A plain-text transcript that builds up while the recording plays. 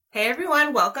Hey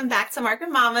everyone, welcome back to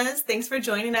Market Mamas. Thanks for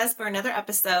joining us for another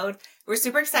episode. We're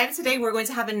super excited today. We're going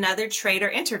to have another trader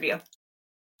interview.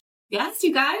 Yes,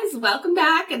 you guys, welcome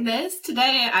back. And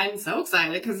today, I'm so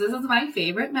excited because this is my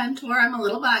favorite mentor. I'm a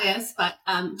little biased, but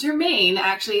Jermaine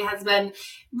actually has been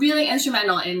really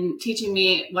instrumental in teaching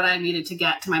me what I needed to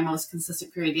get to my most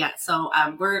consistent period yet. So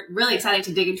we're really excited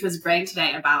to dig into his brain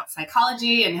today about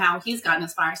psychology and how he's gotten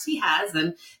as far as he has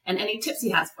and any tips he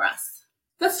has for us.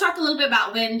 Let's talk a little bit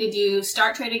about when did you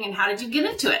start trading and how did you get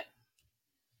into it?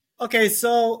 Okay,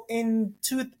 so I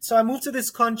moved to this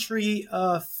country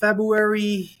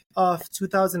February of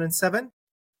 2007,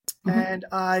 and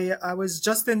I was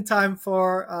just in time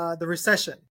for the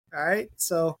recession. All right,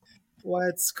 so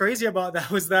what's crazy about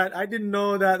that was that I didn't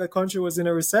know that the country was in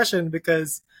a recession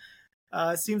because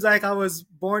it seems like I was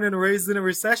born and raised in a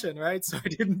recession, right? So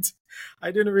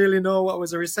I didn't really know what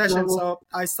was a recession. So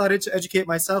I started to educate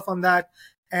myself on that,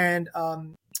 and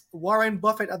Warren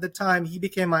Buffett at the time, he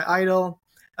became my idol.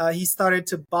 He started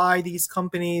to buy these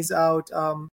companies out,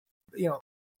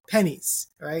 pennies,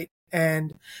 right?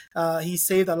 And he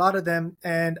saved a lot of them.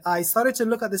 And I started to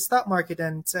look at the stock market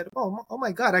and said, oh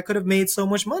my God, I could have made so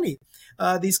much money.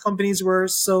 These companies were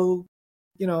so,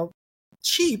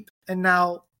 cheap. And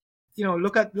now,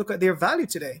 look at their value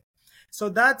today. So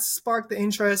that sparked the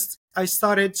interest. I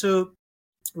started to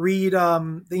read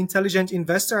The Intelligent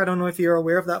Investor. I don't know if you're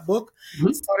aware of that book.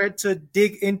 Started to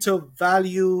dig into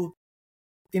value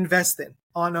investing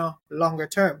on a longer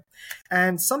term.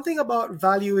 And something about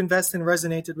value investing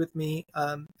resonated with me,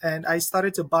 and I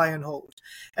started to buy and hold.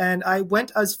 And I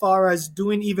went as far as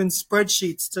doing even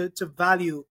spreadsheets to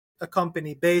value a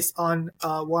company based on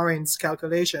Warren's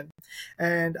calculation.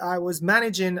 And I was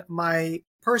managing my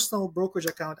personal brokerage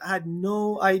account. I had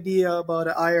no idea about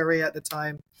an IRA at the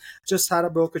time, just had a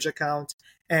brokerage account.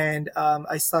 And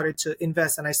I started to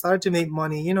invest and I started to make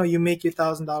money. You make your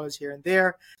 $1,000 here and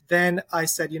there. Then I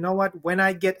said, you know what? When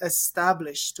I get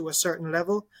established to a certain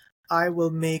level, I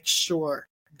will make sure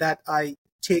that I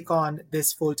take on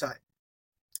this full time.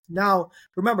 Now,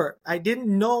 remember, I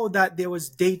didn't know that there was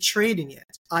day trading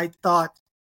yet. I thought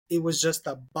it was just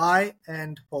a buy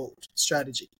and hold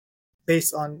strategy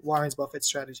based on Warren Buffett's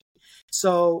strategy.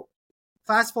 So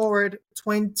fast forward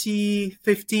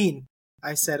 2015,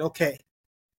 I said, okay,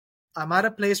 I'm at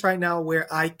a place right now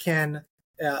where I can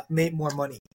make more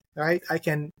money, right? I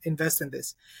can invest in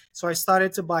this. So I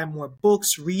started to buy more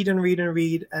books, read.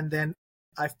 And then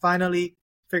I finally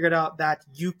figured out that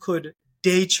you could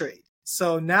day trade.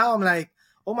 So now I'm like,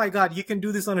 oh my God, you can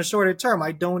do this on a shorter term.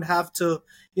 I don't have to,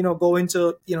 go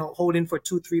into, holding for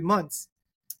 2-3 months.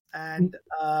 And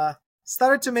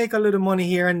started to make a little money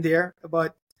here and there.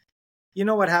 But you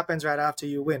know what happens right after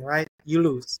you win, right? You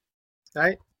lose,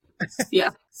 right? Yeah.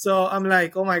 So I'm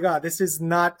like, oh my God, this is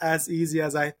not as easy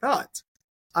as I thought.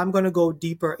 I'm going to go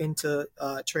deeper into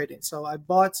trading. So I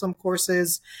bought some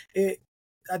courses.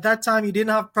 At that time, you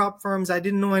didn't have prop firms. I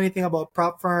didn't know anything about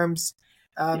prop firms.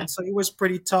 So it was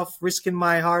pretty tough risking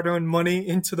my hard-earned money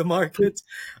into the market.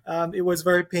 It was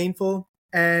very painful.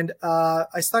 And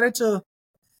I started to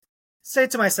say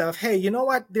to myself, hey, you know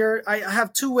what? I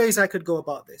have two ways I could go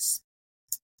about this.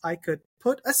 I could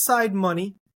put aside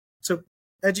money to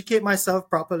educate myself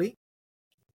properly,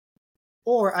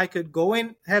 or I could go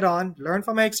in head on, learn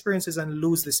from my experiences and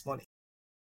lose this money.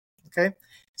 Okay.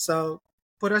 So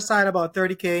put aside about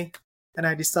 30K and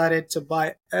I decided to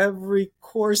buy every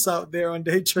course out there on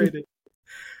day trading.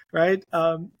 Right.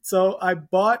 So I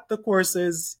bought the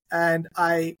courses and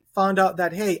I found out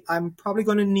that, hey, I'm probably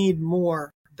going to need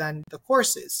more than the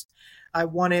courses. I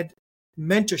wanted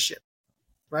mentorship,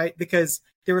 right? Because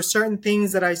there were certain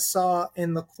things that I saw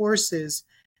in the courses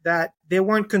that they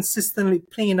weren't consistently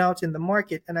playing out in the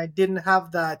market. And I didn't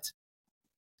have that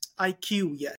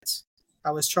IQ yet.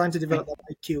 I was trying to develop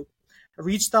that IQ. I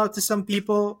reached out to some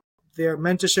people. Their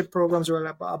mentorship programs were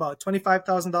about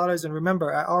 $25,000. And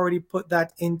remember, I already put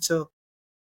that into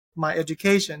my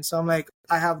education. So I'm like,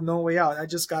 I have no way out. I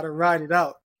just got to ride it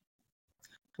out.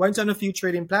 Went on a few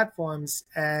trading platforms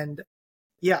and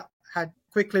had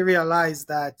quickly realized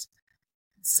that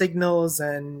signals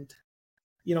and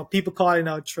people calling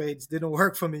out trades didn't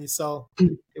work for me. So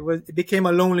it became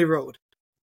a lonely road.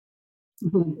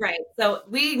 Right. So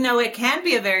we know it can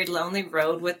be a very lonely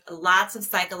road with lots of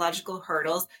psychological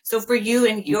hurdles. So for you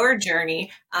in your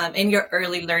journey, in your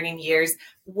early learning years,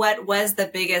 what was the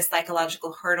biggest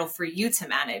psychological hurdle for you to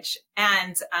manage?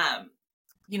 And,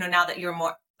 now that you're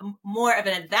more of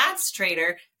an advanced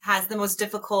trader, has the most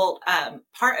difficult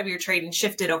part of your trading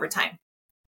shifted over time?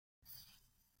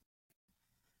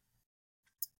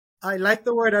 I like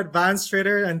the word advanced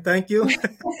trader, and thank you.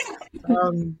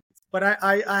 but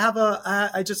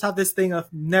I just have this thing of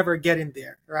never getting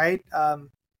there, right?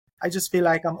 I just feel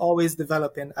like I'm always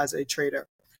developing as a trader.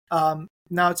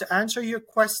 Now, to answer your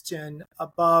question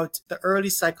about the early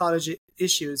psychology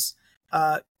issues,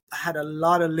 I had a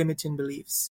lot of limiting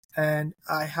beliefs, and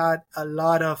I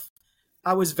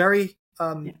was very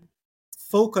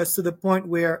focused to the point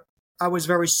where I was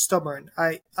very stubborn.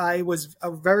 I was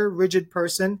a very rigid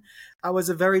person. I was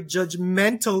a very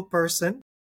judgmental person.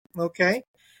 Okay.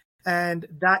 And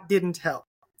that didn't help.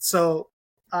 So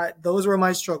those were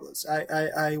my struggles.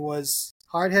 I was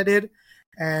hard headed,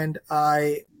 and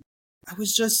I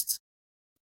was just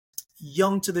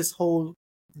young to this whole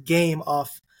game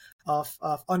of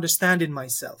understanding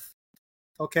myself.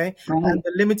 Okay. Right. And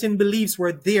the limiting beliefs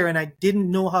were there, and I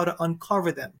didn't know how to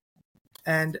uncover them.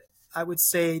 And I would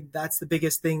say that's the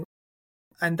biggest thing.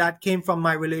 And that came from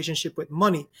my relationship with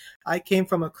money. I came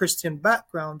from a Christian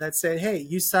background that said, hey,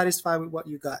 you satisfy with what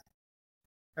you got,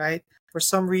 right? For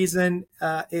some reason,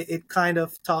 it kind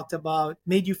of talked about,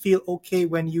 made you feel okay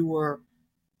when you were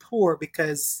poor,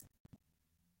 because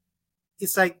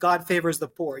it's like God favors the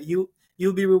poor.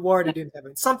 You'll be rewarded in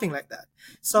heaven, something like that.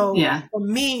 So Yeah. for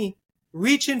me,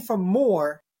 reaching for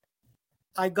more,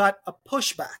 I got a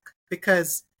pushback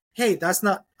because, hey, that's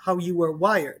not how you were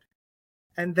wired.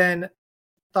 And then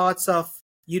thoughts of,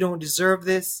 you don't deserve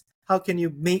this. How can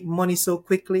you make money so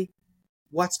quickly?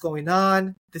 What's going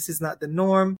on? This is not the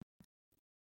norm.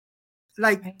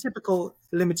 Like typical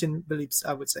limiting beliefs,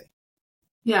 I would say.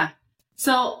 Yeah.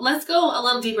 So let's go a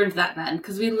little deeper into that then,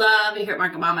 because we love here at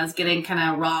Market Mamas getting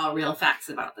kind of raw, real facts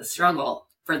about the struggle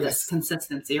for this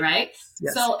consistency, right?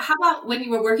 Yes. So how about when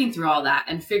you were working through all that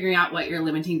and figuring out what your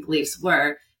limiting beliefs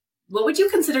were, what would you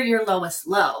consider your lowest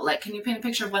low? Like, can you paint a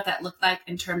picture of what that looked like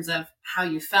in terms of how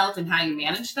you felt and how you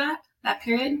managed that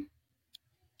period?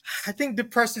 I think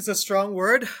depressed is a strong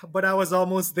word, but I was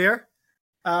almost there.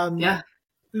 Yeah.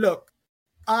 Look,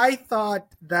 I thought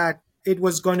that it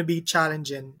was going to be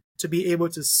challenging to be able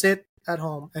to sit at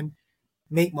home and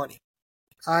make money.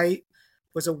 I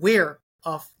was aware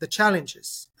of the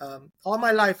challenges. All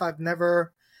my life, I've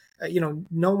never,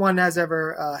 no one has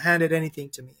ever handed anything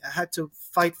to me. I had to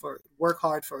fight for it, work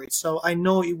hard for it. So I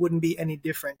know it wouldn't be any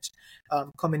different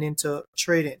coming into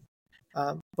trading.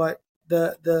 But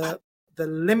the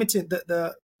limiting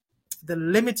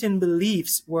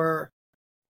beliefs were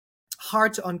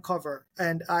hard to uncover,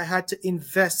 and I had to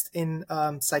invest in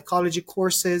psychology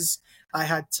courses. I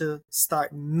had to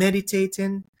start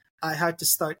meditating. I had to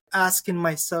start asking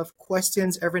myself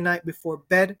questions every night before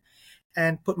bed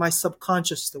and put my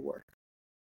subconscious to work.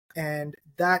 And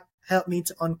that helped me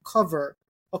to uncover,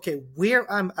 okay,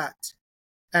 where I'm at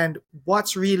and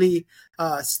what's really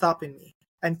stopping me,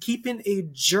 and keeping a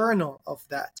journal of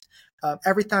that.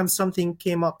 Every time something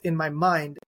came up in my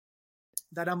mind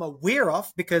that I'm aware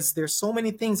of, because there's so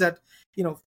many things that,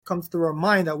 come through our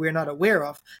mind that we're not aware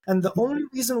of. And the only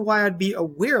reason why I'd be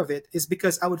aware of it is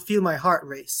because I would feel my heart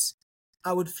race.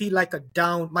 I would feel like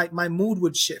my mood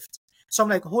would shift. So I'm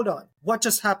like, hold on, what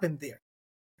just happened there?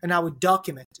 And I would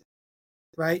document it,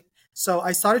 right? So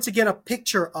I started to get a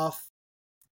picture of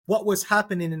what was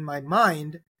happening in my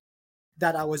mind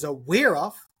that I was aware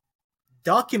of,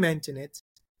 documenting it,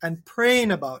 and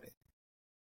praying about it.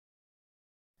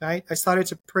 Right? I started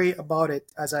to pray about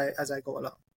it as I go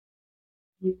along.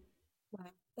 Wow.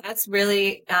 That's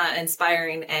really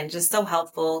inspiring and just so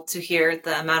helpful to hear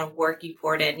the amount of work you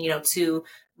poured in, to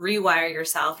rewire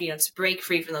yourself, to break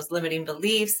free from those limiting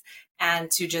beliefs and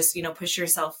to just, push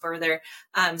yourself further.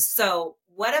 So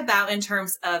what about in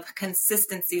terms of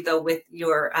consistency, though, with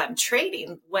your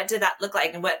trading? What did that look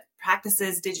like, and what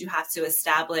practices did you have to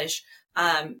establish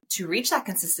to reach that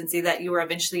consistency that you were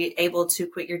eventually able to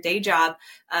quit your day job,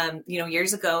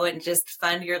 years ago and just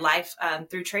fund your life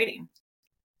through trading?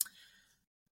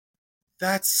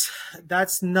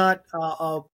 That's not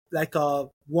like a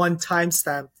one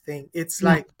timestamp thing. It's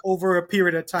like over a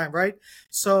period of time, right?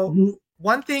 So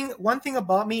one thing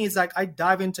about me is like I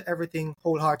dive into everything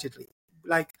wholeheartedly.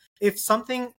 Like if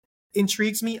something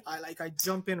intrigues me, I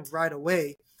jump in right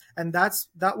away. And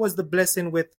that was the blessing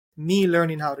with me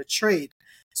learning how to trade.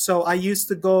 So I used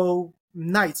to go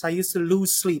nights. I used to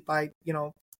lose sleep.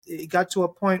 It got to a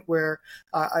point where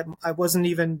I wasn't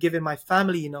even giving my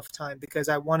family enough time because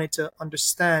I wanted to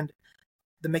understand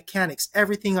the mechanics,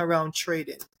 everything around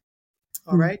trading.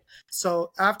 All right.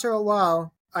 So after a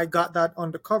while, I got that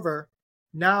undercover.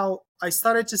 Now I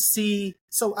started to see,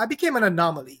 so I became an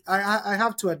anomaly. I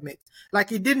have to admit,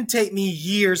 like it didn't take me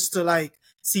years to like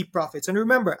see profits. And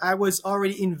remember, I was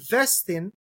already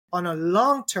investing on a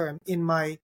long term in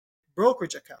my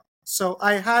brokerage account. So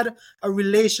I had a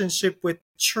relationship with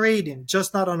trading,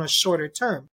 just not on a shorter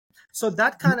term. So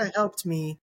that kind of helped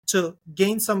me to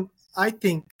gain some, I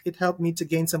think it helped me to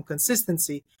gain some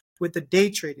consistency with the day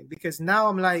trading, because now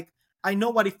I'm like, I know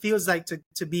what it feels like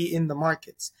to be in the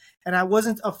markets. And I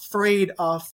wasn't afraid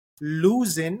of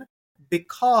losing,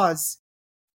 because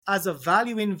as a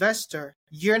value investor,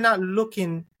 you're not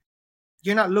looking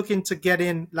to get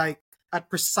in like at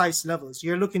precise levels.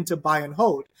 You're looking to buy and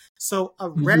hold. So a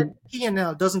red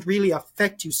P&L doesn't really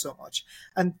affect you so much.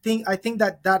 And I think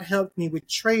that helped me with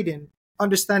trading,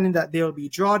 understanding that there'll be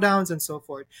drawdowns and so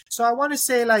forth. So I want to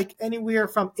say like anywhere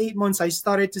from 8 months, I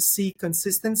started to see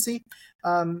consistency.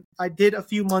 I did a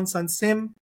few months on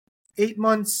sim. 8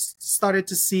 months started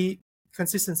to see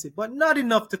consistency, but not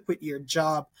enough to quit your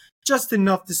job, just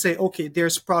enough to say, okay,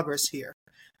 there's progress here.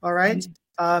 All right.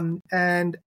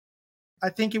 And I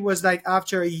think it was like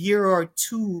after a year or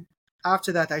two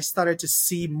after that, I started to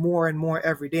see more and more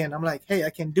every day. And I'm like, hey, I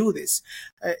can do this.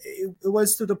 It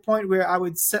was to the point where I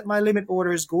would set my limit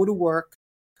orders, go to work,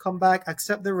 come back,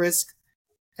 accept the risk,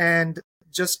 and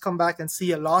just come back and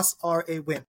see a loss or a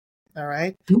win. All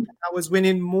right. I was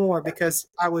winning more because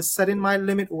I was setting my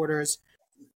limit orders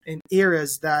in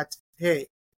areas that, hey,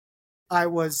 I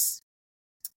was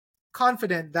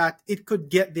confident that it could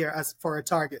get there as for a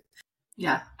target.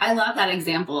 Yeah, I love that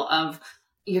example of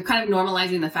you're kind of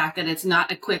normalizing the fact that it's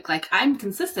not a quick, like, I'm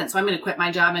consistent, so I'm going to quit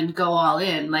my job and go all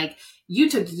in. Like, you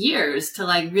took years to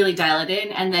like really dial it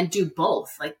in and then do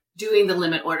both, like doing the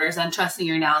limit orders and trusting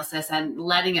your analysis and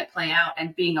letting it play out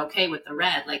and being okay with the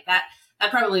red. Like that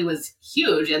probably was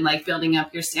huge in like building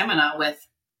up your stamina with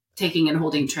taking and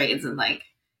holding trades and like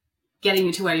getting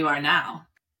you to where you are now.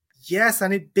 Yes,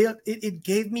 and it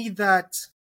gave me that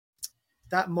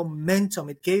momentum.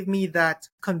 It gave me that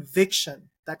conviction,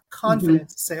 that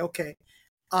confidence to say, okay,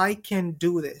 I can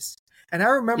do this. And I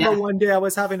remember one day I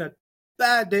was having a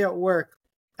bad day at work,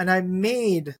 and I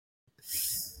don't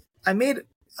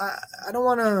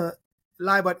want to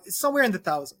lie, but it's somewhere in the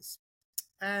thousands.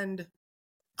 And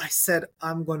I said,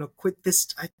 I'm going to quit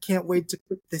this. I can't wait to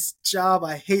quit this job.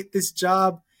 I hate this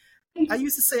job. I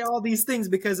used to say all these things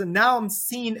because now I'm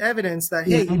seeing evidence that,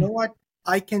 hey, you know what?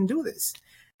 I can do this.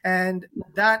 And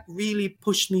that really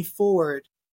pushed me forward.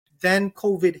 Then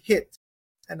COVID hit,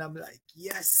 and I'm like,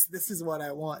 yes, this is what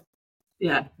I want.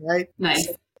 Yeah. Right? Nice.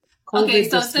 Okay,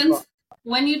 so since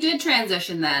when you did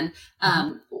transition then,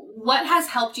 what has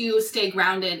helped you stay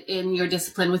grounded in your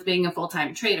discipline with being a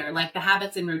full-time trader? Like the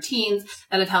habits and routines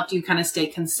that have helped you kind of stay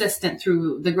consistent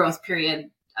through the growth period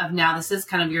of now this is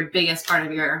kind of your biggest part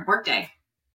of your workday?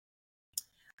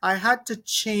 I had to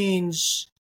change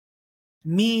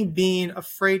me being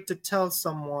afraid to tell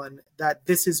someone that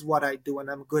this is what I do and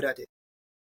I'm good at it.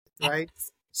 Right?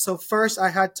 So first I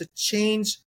had to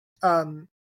change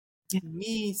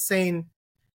me saying,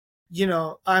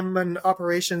 I'm an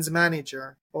operations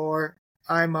manager, or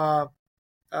I'm a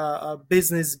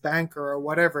business banker, or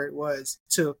whatever it was,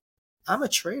 to I'm a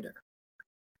trader,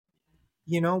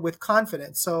 with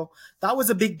confidence. So that was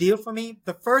a big deal for me.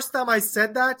 The first time I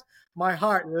said that, my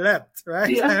heart leapt, right?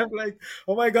 Yeah. I'm like,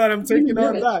 oh my God, I'm taking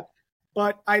on that.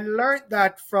 But I learned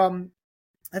that from,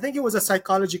 I think it was a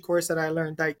psychology course that I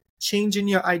learned, like changing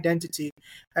your identity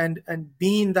and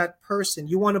being that person.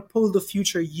 You want to pull the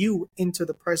future you into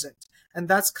the present. And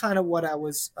that's kind of what I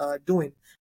was doing,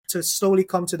 to slowly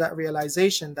come to that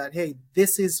realization that, hey,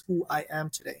 this is who I am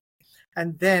today.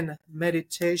 And then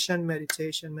meditation.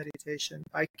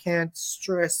 I can't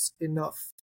stress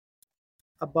enough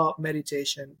about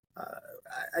meditation.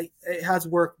 It has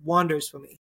worked wonders for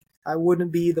me. I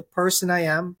wouldn't be the person I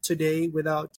am today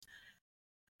without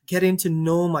getting to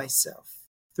know myself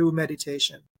through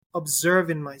meditation,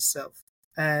 observing myself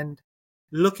and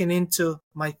looking into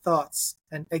my thoughts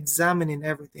and examining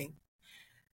everything.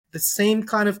 The same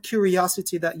kind of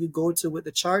curiosity that you go to with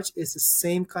the chart is the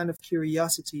same kind of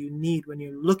curiosity you need when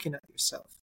you're looking at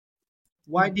yourself.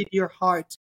 Why did your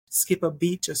heart skip a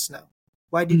beat just now?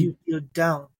 Why did you feel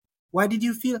down? Why did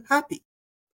you feel happy?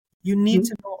 You need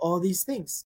to know all these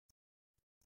things.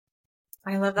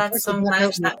 I love that so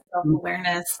much, that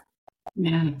self-awareness.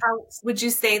 Yeah. How would you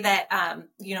say that,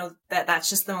 that's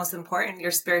just the most important,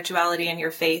 your spirituality and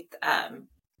your faith,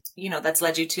 that's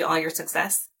led you to all your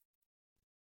success?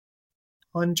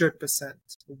 100%.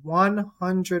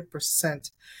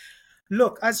 100%.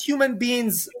 Look, as human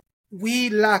beings, we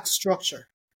lack structure,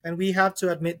 and we have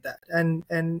to admit that.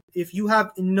 And if you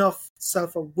have enough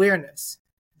self-awareness,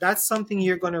 that's something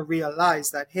you're going to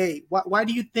realize that, hey, why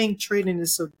do you think trading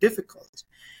is so difficult?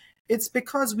 It's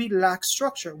because we lack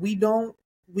structure. We have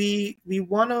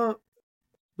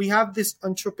this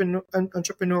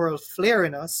entrepreneurial flair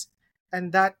in us,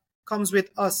 And that comes with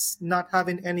us not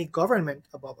having any government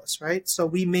above us, right? So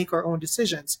we make our own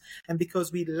decisions. And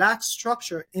because we lack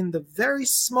structure in the very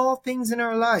small things in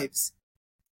our lives,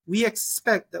 we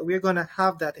expect that we're going to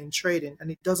have that in trading,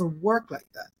 and it doesn't work like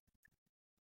that,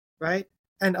 right?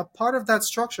 And a part of that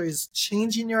structure is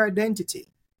changing your identity,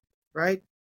 right?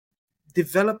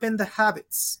 Developing the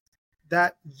habits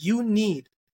that you need.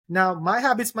 Now, my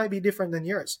habits might be different than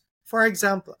yours. For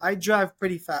example, I drive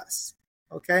pretty fast,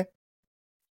 okay?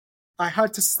 I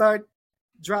had to start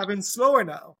driving slower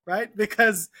now, right?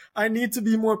 Because I need to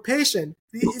be more patient.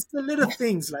 It's the little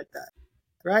things like that,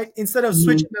 right? Instead of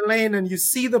switching the lane and you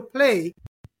see the play,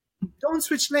 don't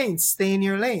switch lanes, stay in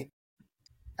your lane.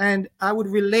 And I would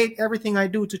relate everything I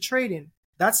do to trading.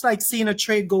 That's like seeing a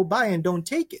trade go by and don't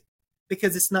take it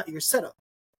because it's not your setup.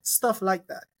 Stuff like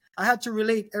that. I had to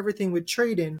relate everything with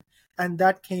trading, and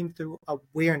that came through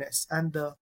awareness and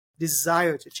the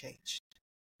desire to change.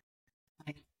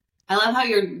 I love how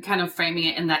you're kind of framing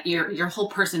it in that your whole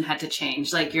person had to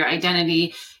change, like your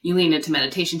identity. You leaned into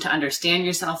meditation to understand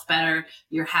yourself better,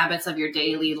 your habits of your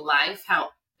daily life,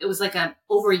 how it was like a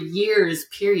over years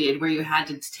period where you had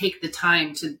to take the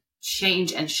time to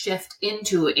change and shift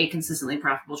into a consistently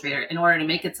profitable trader in order to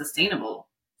make it sustainable.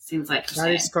 Seems like that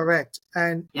is correct.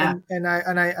 And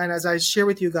as I share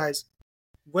with you guys,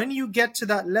 when you get to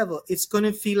that level, it's going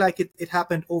to feel like it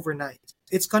happened overnight.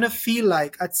 It's going to feel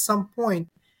like at some point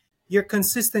your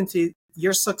consistency,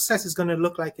 your success is going to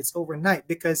look like it's overnight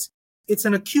because it's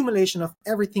an accumulation of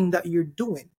everything that you're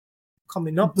doing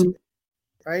coming up to it,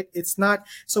 right? It's not.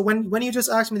 So when you just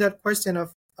asked me that question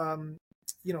of,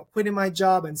 quitting my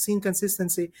job and seeing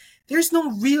consistency, there's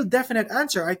no real definite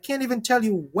answer. I can't even tell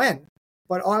you when,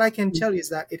 but all I can tell you is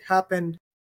that it happened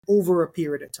over a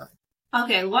period of time.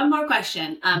 Okay, one more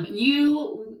question.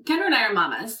 Kendra and I are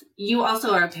mamas. You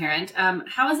also are a parent.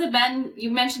 How has it been?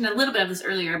 You mentioned a little bit of this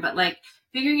earlier, but like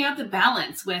figuring out the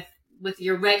balance with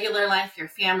your regular life, your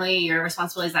family, your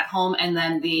responsibilities at home, and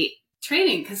then the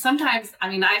trading. Because sometimes,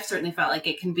 I've certainly felt like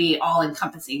it can be all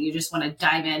encompassing. You just want to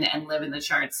dive in and live in the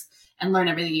charts and learn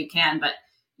everything you can, but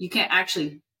you can't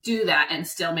actually do that and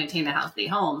still maintain a healthy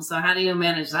home. So how do you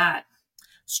manage that?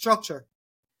 Structure,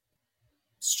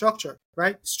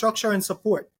 right? Structure and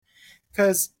support.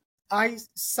 Because I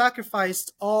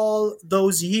sacrificed all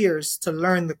those years to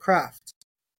learn the craft.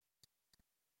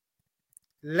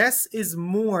 Less is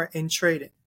more in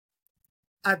trading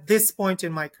at this point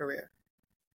in my career.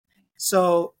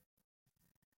 So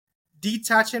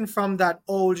detaching from that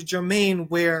old Jermaine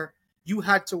where you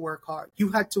had to work hard, you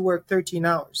had to work 13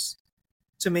 hours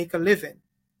to make a living.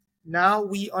 Now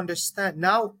we understand.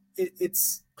 Now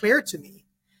it's clear to me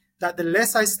that the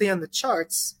less I stay on the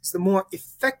charts, the more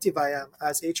effective I am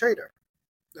as a trader.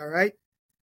 All right.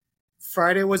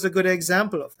 Friday was a good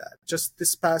example of that. Just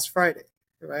this past Friday,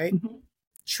 right?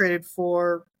 Traded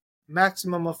for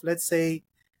maximum of, let's say,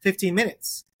 15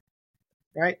 minutes,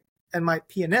 right? And my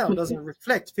P&L doesn't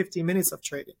reflect 15 minutes of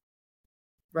trading,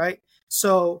 right?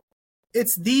 So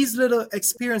it's these little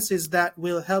experiences that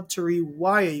will help to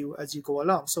rewire you as you go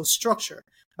along. So structure,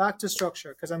 back to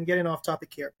structure, because I'm getting off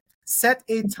topic here. Set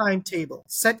a timetable,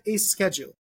 set a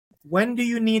schedule. When do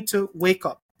you need to wake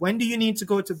up? When do you need to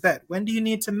go to bed? When do you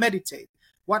need to meditate?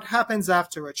 What happens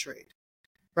after a trade,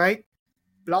 right?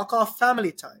 Block off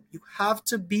family time. You have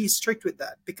to be strict with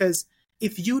that because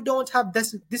if you don't have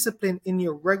discipline in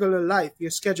your regular life,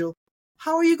 your schedule,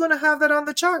 how are you going to have that on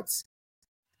the charts,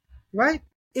 right?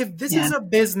 If this is a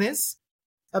business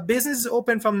is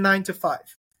open from 9 to 5.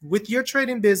 With your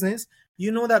trading business,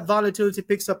 you know that volatility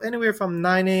picks up anywhere from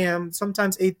 9 a.m.,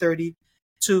 sometimes 8:30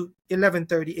 to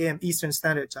 11:30 a.m. Eastern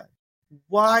Standard Time.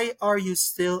 Why are you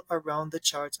still around the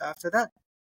charts after that?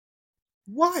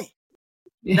 Why?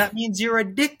 That means you're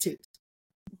addicted,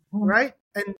 right?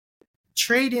 And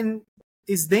trading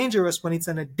is dangerous when it's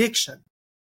an addiction.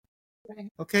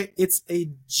 Okay? It's a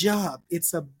job.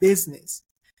 It's a business.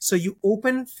 So you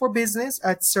open for business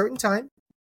at certain time,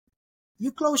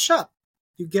 you close shop,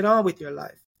 you get on with your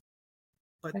life.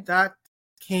 But that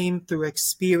came through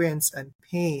experience and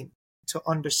pain to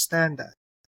understand that,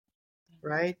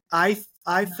 right? I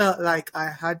felt like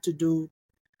I had to do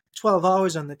 12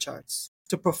 hours on the charts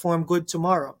to perform good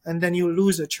tomorrow. And then you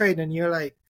lose a trade and you're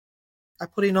like, I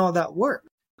put in all that work.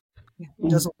 It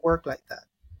doesn't work like that.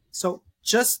 So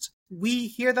we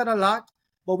hear that a lot,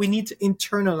 but we need to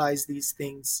internalize these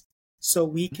things so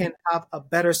we can have a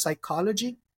better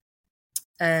psychology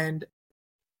and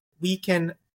we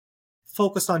can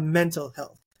focus on mental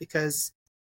health because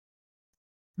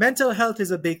mental health is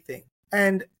a big thing.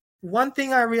 And one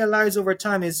thing I realized over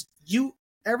time is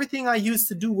everything I used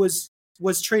to do was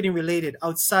trading related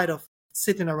outside of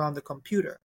sitting around the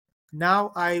computer.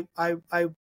 Now I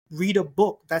read a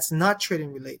book that's not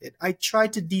trading related. I try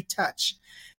to detach.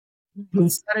 On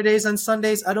Saturdays and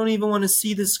Sundays, I don't even want to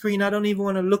see the screen. I don't even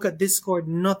want to look at Discord,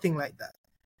 nothing like that.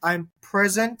 I'm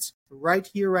present right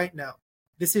here, right now.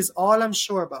 This is all I'm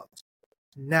sure about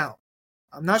now.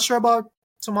 I'm not sure about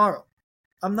tomorrow.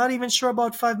 I'm not even sure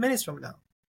about 5 minutes from now,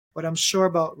 but I'm sure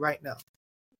about right now.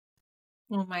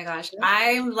 Oh my gosh.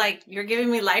 I'm like, you're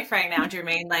giving me life right now,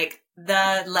 Jermaine. Like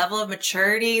the level of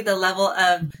maturity, the level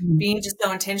of being just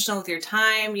so intentional with your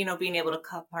time, you know, being able to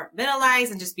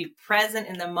compartmentalize and just be present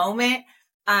in the moment.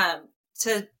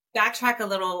 To backtrack a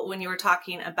little, when you were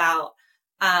talking about,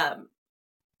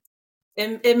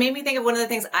 it made me think of one of the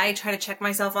things I try to check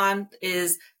myself on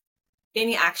is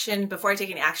any action, before I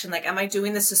take any action, like, am I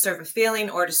doing this to serve a feeling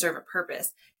or to serve a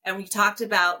purpose? And we talked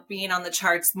about being on the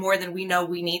charts more than we know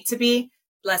we need to be.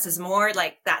 Less is more.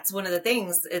 Like, that's one of the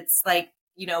things. It's like,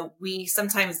 you know,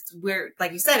 we're,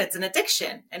 like you said, it's an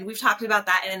addiction. And we've talked about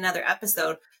that in another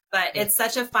episode, but it's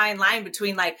such a fine line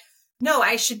between like, no,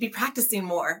 I should be practicing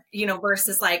more, you know,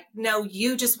 versus like, no,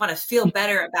 you just want to feel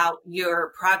better about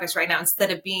your progress right now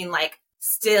instead of being like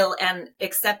still and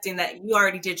accepting that you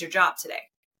already did your job today.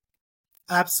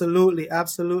 Absolutely,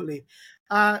 absolutely.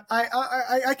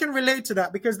 I can relate to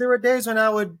that because there were days when I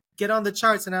would get on the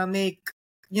charts and I make,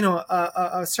 you know,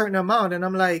 a certain amount, and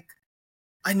I'm like,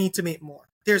 I need to make more.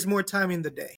 There's more time in the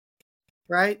day,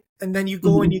 right? And then you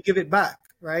go and you give it back,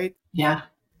 right? Yeah.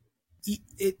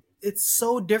 It's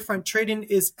so different. Trading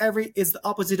is the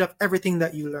opposite of everything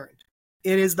that you learned.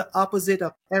 It is the opposite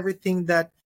of everything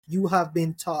that you have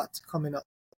been taught coming up,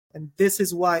 and this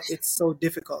is why it's so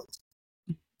difficult.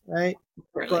 Right?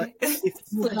 Really? But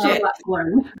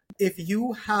if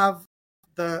you have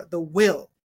the will,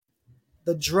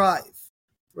 the drive,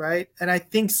 right? And I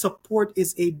think support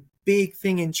is a big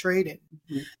thing in trading.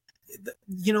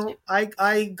 You know,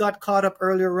 I got caught up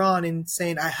earlier on in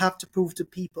saying I have to prove to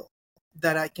people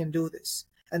that I can do this.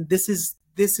 And this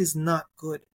is not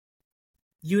good.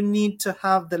 You need to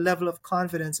have the level of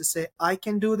confidence to say, I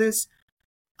can do this.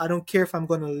 I don't care if I'm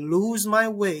going to lose my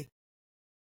way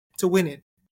to winning,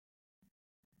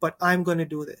 but I'm going to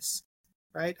do this,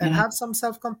 right? And have some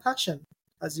self-compassion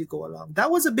as you go along.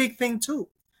 That was a big thing too.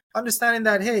 Understanding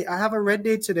that, hey, I have a red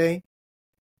day today,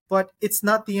 but it's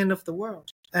not the end of the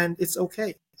world and it's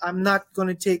okay. I'm not going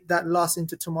to take that loss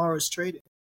into tomorrow's trading,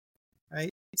 right?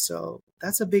 So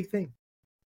that's a big thing.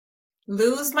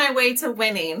 Lose my way to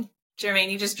winning.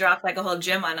 Jermaine, you just dropped like a whole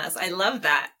gem on us. I love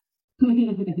that.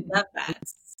 I love that.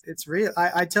 It's real.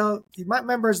 I tell my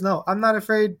members, no, I'm not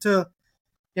afraid to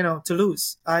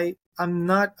lose. I'm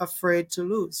not afraid to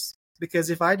lose because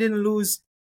if I didn't lose,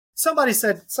 somebody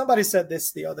said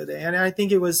this the other day, and I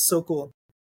think it was so cool.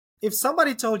 If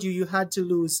somebody told you had to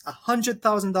lose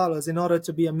 $100,000 in order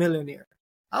to be a millionaire,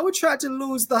 I would try to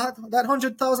lose that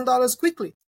 $100,000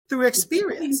 quickly through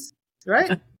experience,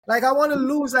 right? Like I want to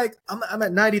lose, like I'm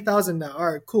at 90,000 now.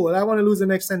 All right, cool. I want to lose the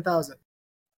next 10,000.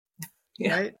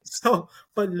 Yeah. Right? So,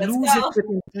 but lose it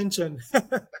with intention.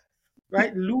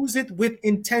 Right? Lose it with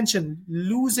intention.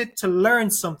 Lose it to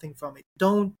learn something from it.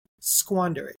 Don't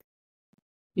squander it.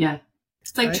 Yeah.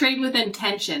 It's like trade with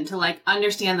intention to like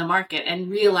understand the market and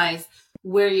realize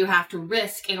where you have to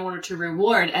risk in order to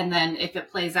reward. And then if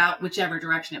it plays out, whichever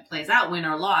direction it plays out, win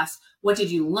or loss, what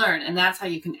did you learn? And that's how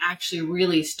you can actually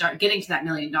really start getting to that $1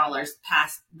 million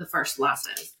past the first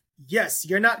losses. Yes.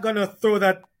 You're not going to throw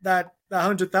that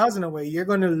 100,000 away. You're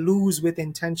going to lose with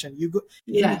intention. You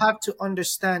have to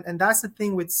understand. And that's the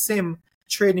thing with sim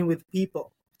trading with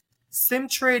people. Sim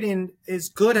trading is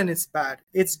good and it's bad.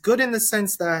 It's good in the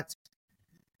sense that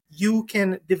you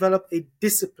can develop a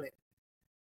discipline.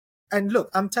 And look,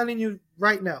 I'm telling you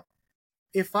right now,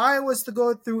 if I was to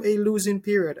go through a losing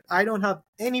period, I don't have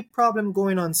any problem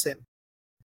going on sim.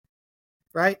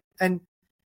 Right? And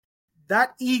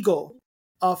that ego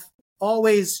of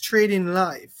always trading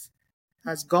live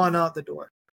has gone out the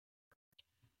door.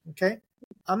 Okay?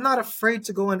 I'm not afraid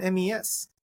to go on MES.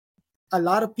 A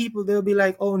lot of people, they'll be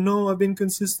like, oh no, I've been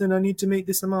consistent. I need to make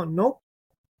this amount. Nope.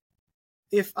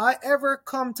 If I ever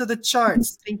come to the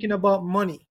charts thinking about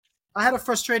money, I had a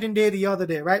frustrating day the other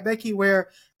day, right, Becky, where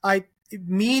I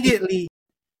immediately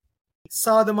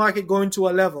saw the market going to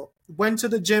a level, went to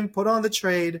the gym, put on the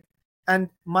trade, and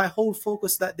my whole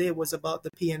focus that day was about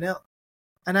the P&L.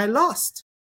 And I lost.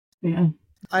 Yeah.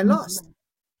 I lost.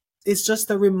 It's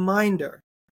just a reminder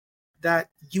that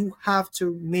you have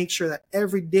to make sure that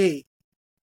every day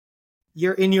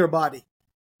you're in your body,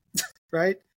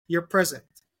 right? You're present.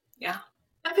 Yeah.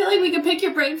 I feel like we could pick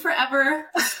your brain forever.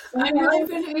 I really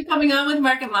appreciate you coming on with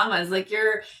Market Mamas. Like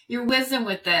your wisdom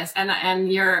with this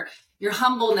and your your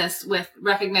humbleness with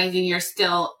recognizing you're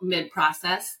still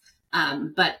mid-process.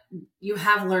 But you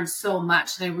have learned so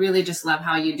much. And I really just love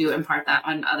how you do impart that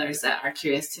on others that are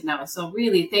curious to know. So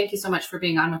really, thank you so much for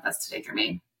being on with us today,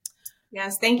 Jermaine.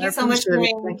 Yes, thank you so much,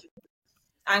 Jermaine.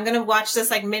 I'm going to watch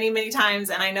this like many, many times.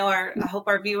 And I know I hope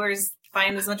our viewers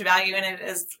find as much value in it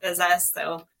as us.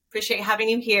 So appreciate having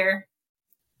you here.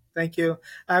 Thank you.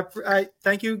 I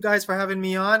thank you guys for having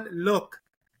me on. Look,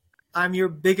 I'm your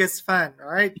biggest fan. All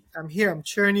right. I'm here. I'm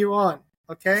cheering you on.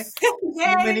 Okay. So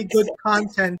many good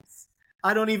contents.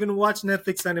 I don't even watch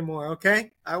Netflix anymore.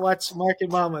 Okay. I watch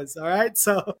Market Mamas. All right.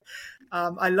 So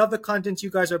I love the content you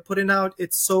guys are putting out.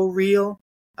 It's so real.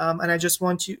 And I just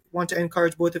want to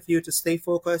encourage both of you to stay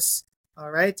focused.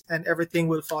 All right. And everything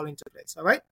will fall into place. All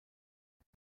right.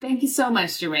 Thank you so much,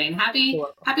 Jermaine. Happy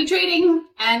trading.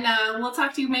 And we'll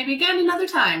talk to you maybe again another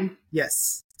time.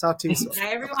 Yes. Talk to you soon.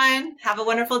 Hi, everyone. Have a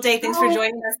wonderful day. Thanks for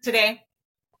joining us today.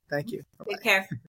 Thank you. Bye-bye. Take care.